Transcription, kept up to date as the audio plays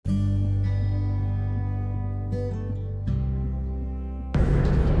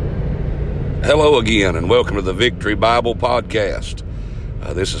Hello again, and welcome to the Victory Bible Podcast.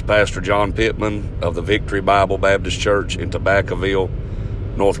 This is Pastor John Pittman of the Victory Bible Baptist Church in Tobaccoville,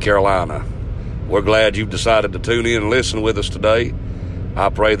 North Carolina. We're glad you've decided to tune in and listen with us today. I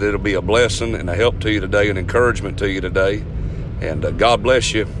pray that it'll be a blessing and a help to you today, an encouragement to you today. And God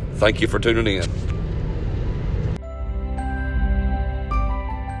bless you. Thank you for tuning in.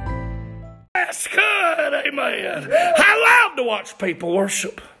 That's good, amen. I love to watch people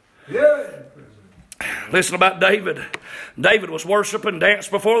worship. Yeah. Listen about David. David was worshiping,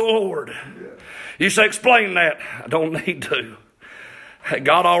 danced before the Lord. Yeah. You say, explain that. I don't need to.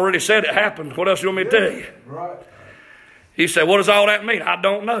 God already said it happened. What else do you want me to tell you? Right. He said, what does all that mean? I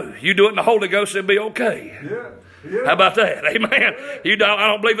don't know. You do it in the Holy Ghost, it'll be okay. Yeah. Yeah. How about that? Amen. I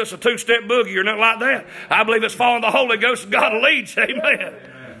don't believe it's a two-step boogie or nothing like that. I believe it's following the Holy Ghost and God will lead you. Amen.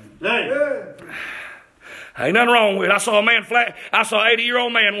 Yeah. Ain't nothing wrong with it. I saw an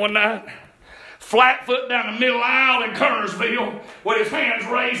 80-year-old man one night, flat foot down the middle aisle in Kernersville with his hands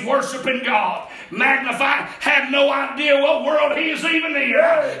raised, worshiping God, magnifying, had no idea what world he is even in.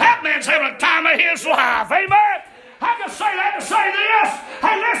 That man's having a time of his life. Amen. I can say that to say this.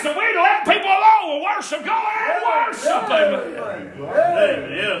 Hey, listen, we need to let people alone with worship. Go ahead and worship. Amen.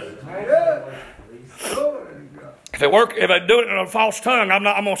 If they do it in a false tongue, I'm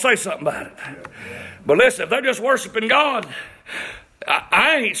going to say something about it. But listen, if they're just worshiping God,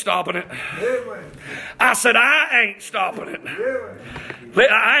 I ain't stopping it. I said, I ain't stopping it.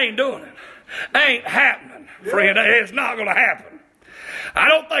 I ain't doing it. Ain't happening, friend. It's not going to happen. I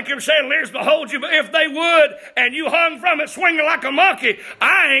don't think them chandeliers behold you, but if they would, and you hung from it swinging like a monkey,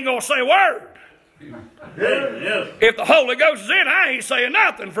 I ain't going to say a word. If the Holy Ghost is in, I ain't saying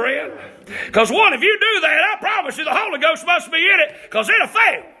nothing, friend. Because one, if you do that, I promise you the Holy Ghost must be in it, because it'll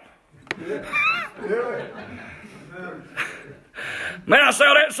fail. Man, I say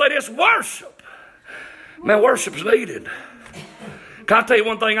all that to say this, worship. Man, worship's needed. Can I tell you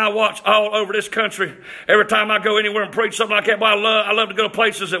one thing I watch all over this country? Every time I go anywhere and preach something like that, boy, I love to go to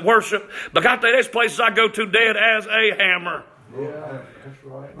places that worship. But can I tell you, there's places I go to dead as a hammer. Yeah, that's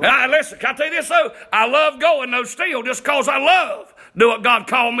right. Now, listen, can I tell you this, though? I love going, though, still, just because I love do what God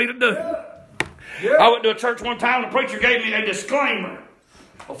called me to do. I went to a church one time, and the preacher gave me a disclaimer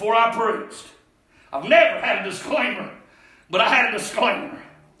before I preached. I've never had a disclaimer, but I had a disclaimer.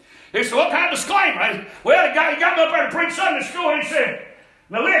 He said, what kind of disclaimer? Well, he got me up there to preach Sunday school, and he said,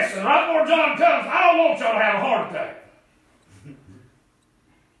 now listen, right before John comes, I don't want y'all to have a heart attack.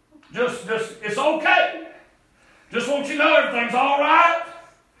 Just, it's okay. Just want you to know everything's all right.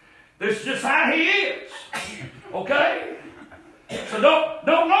 This is just how he is. Okay? So don't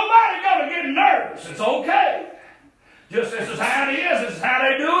nobody go to get nervous. It's okay. Just this is how it is. This is how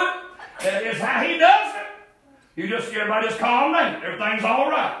they do it. It's how he does it. Everybody just calm down. Everything's all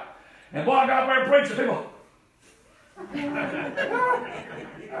right. And boy, I got up there and preached to people.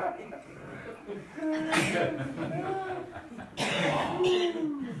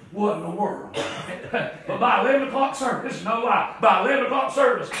 What in the world? But by 11 o'clock service, no lie, by 11 o'clock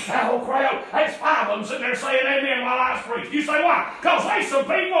service, that whole crowd, there's 5 of them sitting there saying amen while I was preaching. You say why? Because there's some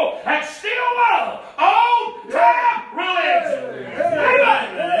people that still love old-time religion.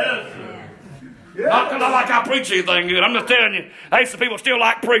 Amen. Not because I preach anything good. I'm just telling you, there's some people still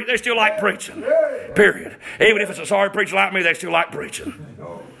like preach. They still like preaching. Period. Even if it's a sorry preacher like me, they still like preaching.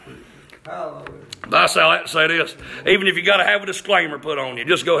 But I say that to say this. Even if you got to have a disclaimer put on you,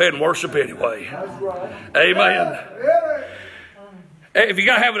 just go ahead and worship anyway. That's right. Amen. If you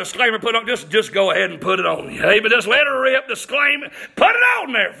got to have a disclaimer put on, just go ahead and put it on you. But just let her rip, disclaimer. Put it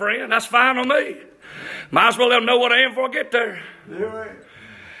on there, friend. That's fine with me. Might as well let them know what I am before I get there.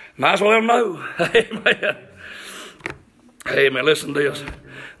 Might as well let them know. Amen. Amen. Listen to this.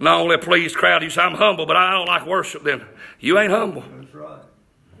 Not only a pleased crowd, you say, I'm humble, but I don't like worship, then you ain't humble. That's right.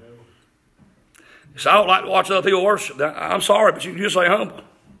 You say, I don't like to watch other people worship. I'm sorry, but you just say humble.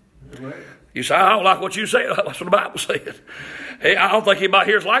 You say, I don't like what you said. That's what the Bible said. Hey, I don't think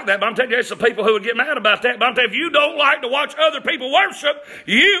anybody here is like that, but I'm telling you, there's some people who would get mad about that. But I'm telling you, if you don't like to watch other people worship,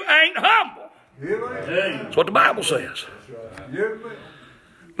 you ain't humble. That's what the Bible says.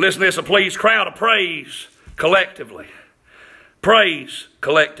 Listen to this, a pleased crowd of praise collectively. Praise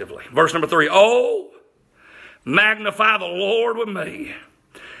collectively. Verse number 3. Oh, magnify the Lord with me,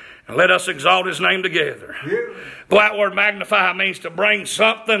 and let us exalt his name together. Well, that word magnify means to bring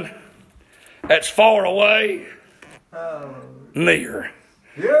something that's far away near.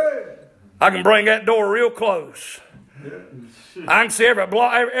 I can bring that door real close. I can see every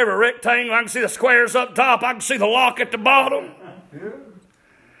block, every rectangle. I can see the squares up top. I can see the lock at the bottom.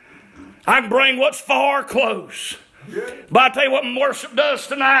 I can bring what's far close. But I tell you what worship does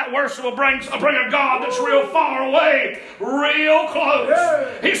tonight. Worship will bring a God that's real far away, real close.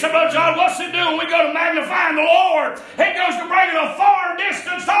 He said, Brother John, what's it doing? We go to magnifying the Lord. It goes to bringing a far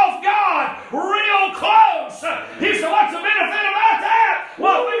distance off God, real close. He said, what's the benefit about that?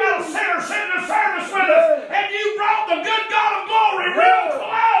 Well, we got a sinner sitting in service with us, and you brought the good God of glory real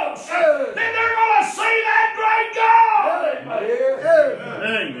close. Then they're going to see that great God.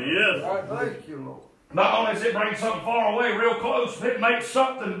 Amen. Yes. Thank you, Lord. Not only does it bring something far away real close, but it makes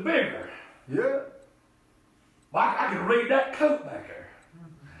something bigger. Yeah. Well, I can read that coat back there.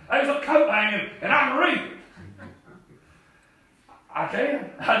 There's a coat hanging, and I can read it. I can.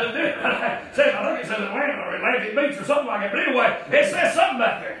 I just did. I think it says Atlanta or Atlantic Beach or something like that. But anyway, it says something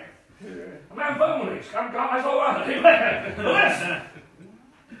back there. I'm having fun with these. That's all right. Amen. But listen,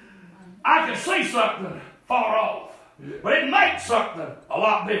 I can see something far off, but it makes something a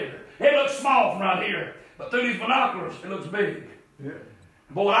lot bigger. It looks small from right here, but through these binoculars, it looks big. Yeah.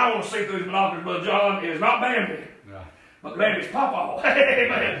 Boy, what I want to see through these binoculars, Brother John, is not Bambi, but Bambi's papa.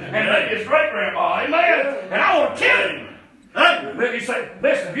 Amen. And maybe his great-grandpa. Amen. And I want to kill him. Then you say,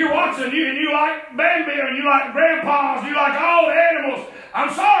 listen, if you're watching and you like Bambi and you like grandpas, and you like all the animals, I'm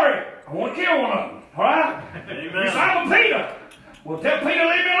sorry. I want to kill one of them. All right? Amen. You say, I'm a Peter. Well, tell Peter to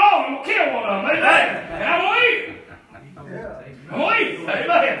leave me alone. I'm going to kill one of them. Amen. And I'm going to leave him. Yeah. I'm going to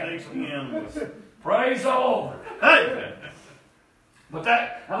leave him. Amen. Praise the Lord. Hey. But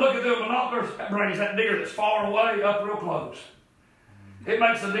I look at the binoculars, that brings that deer that's far away up real close. It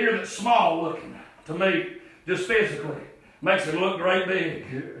makes the deer that's small looking, to me, just physically. Makes him look great big.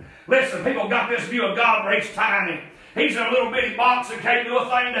 Listen, people got this view of God where he's tiny. He's in a little bitty box and can't do a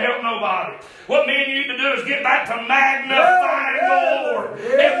thing to help nobody. What me and you need to do is get back to magnifying the Lord.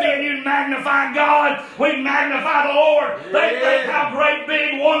 If me and you magnify God, we magnify the Lord. They think how great,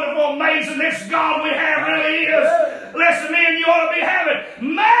 big, wonderful, amazing this God we have really is. Listen, me and you ought to be having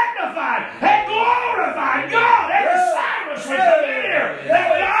magnified and glorified God every service we come in here. That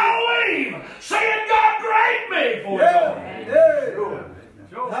we all leave seeing God great big for God.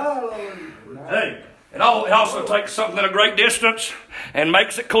 Hallelujah. Hey. It also takes something at a great distance and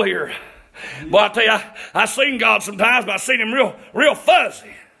makes it clear. Boy, I tell you, I've seen God sometimes, but I've seen him real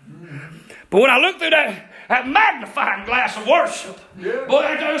fuzzy. But when I look through that magnifying glass of worship, boy,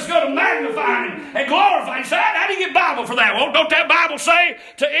 I just go to magnifying him and glorifying him. Say, how do you get Bible for that? Well, don't that Bible say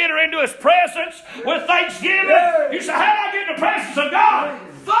to enter into his presence with thanksgiving? You say, how do I get in the presence of God?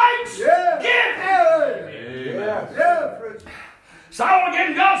 Thanksgiving. So I want to get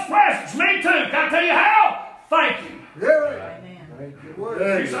in God's presence. Me too. Can I tell you how? Thank Him.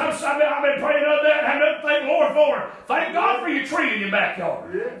 You say, I've been praying about that and having to thank the Lord for it. Thank God for your tree in your backyard.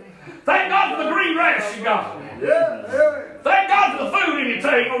 Thank God for the green grass you got. Thank God for the food on your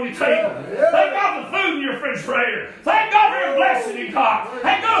table. Thank God for the food in your refrigerator. Thank God for your blessing you got.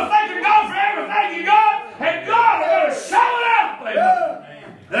 And go thanking God for everything you got. And God is going to show it out.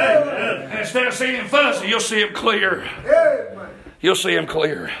 And instead of seeing him fuzzy, you'll see him clear. You'll see him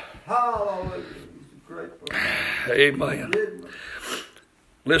clear. Hallelujah. Amen.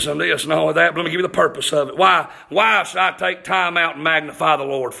 Listen to this, and all of that, but let me give you the purpose of it. Why should I take time out and magnify the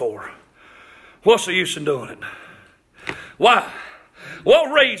Lord for? What's the use in doing it? Why?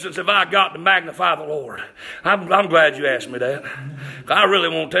 What reasons have I got to magnify the Lord? I'm glad you asked me that. I really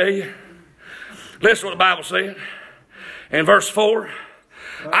won't tell you. Listen to what the Bible said. In verse 4,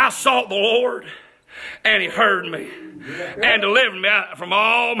 I sought the Lord, and He heard me and delivered me from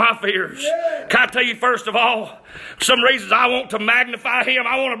all my fears. Can I tell you, first of all, some reasons I want to magnify Him.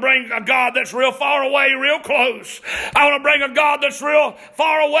 I want to bring a God that's real far away, real close. I want to bring a God that's real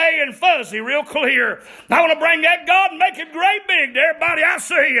far away and fuzzy, real clear. I want to bring that God and make Him great big to everybody I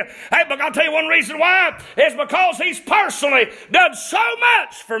see. Hey, but I'll tell you one reason why. It's because He's personally done so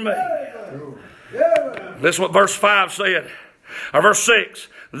much for me. This is what verse 5 said. Or verse 6.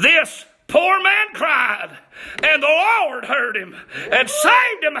 This poor man cried, and the Lord heard him and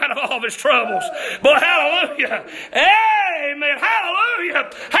saved him out of all of his troubles. But hallelujah. Amen. Hallelujah.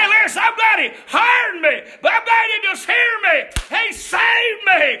 Hey, listen, I'm glad He heard me, but I'm glad He didn't just hear me. He saved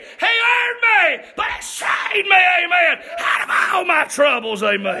me. He heard me, but He saved me. Amen. Out of all my troubles.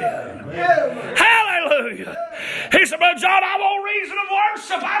 Amen. Hallelujah. He said, Brother John, I want reason of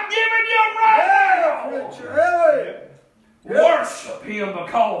worship. I'm giving you right now. Worship Him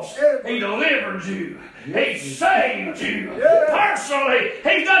because He delivered you. He saved you. Personally,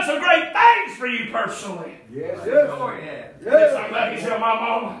 He's done some great things for you personally. Yes, I'm glad He's helped my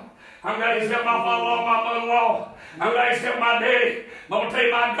mama. I'm glad He's helped my father-in-law, my mother-in-law. I'm glad He's helped my daddy. But I'm going to tell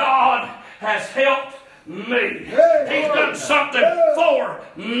you, my God has helped me. He's done something for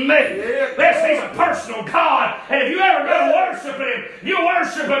me. Listen, He's a personal God. And if you ever go to worship Him, you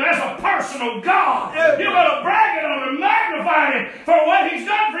worship Him as a personal God. You're going to brag it on Him, magnify Him for what He's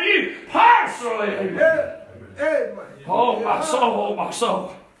done for you personally. Oh, my soul, my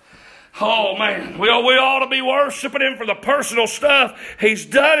soul. Oh, man. We ought to be worshiping Him for the personal stuff He's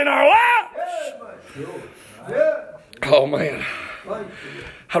done in our lives. Oh, man.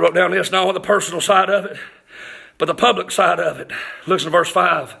 I wrote down this, not only the personal side of it, but the public side of it. Listen to verse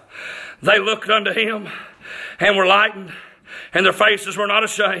 5. They looked unto Him and were lightened, and their faces were not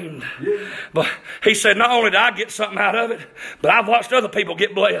ashamed. But he said, not only did I get something out of it, but I've watched other people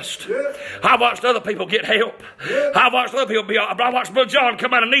get blessed. I've watched other people get help. I've watched other people I watched Brother John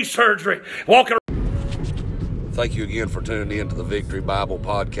come out of knee surgery, walking around. Thank you again for tuning in to the Victory Bible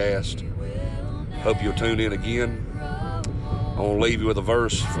Podcast. Hope you'll tune in again. I want to leave you with a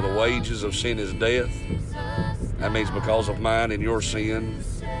verse. For the wages of sin is death. That means because of mine and your sin,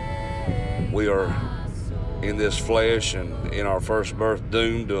 we are in this flesh and in our first birth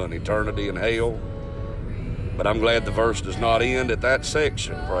doomed to an eternity in hell. But I'm glad the verse does not end at that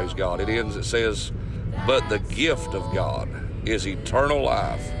section, praise God. It says, but the gift of God is eternal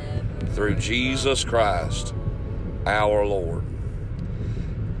life through Jesus Christ, our Lord.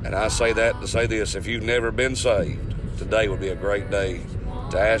 And I say that to say this, if you've never been saved, today would be a great day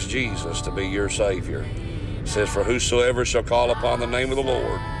to ask Jesus to be your Savior. It says, for whosoever shall call upon the name of the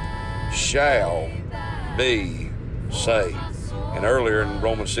Lord shall be saved. And earlier in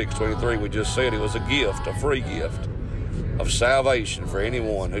Romans 6:23, we just said it was a gift, a free gift of salvation for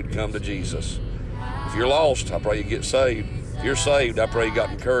anyone who'd come to Jesus. If you're lost, I pray you get saved. If you're saved, I pray you got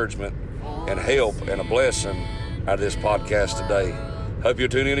encouragement and help and a blessing out of this podcast today. Hope you'll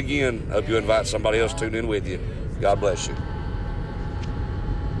tune in again. Hope you invite somebody else to tune in with you. God bless you.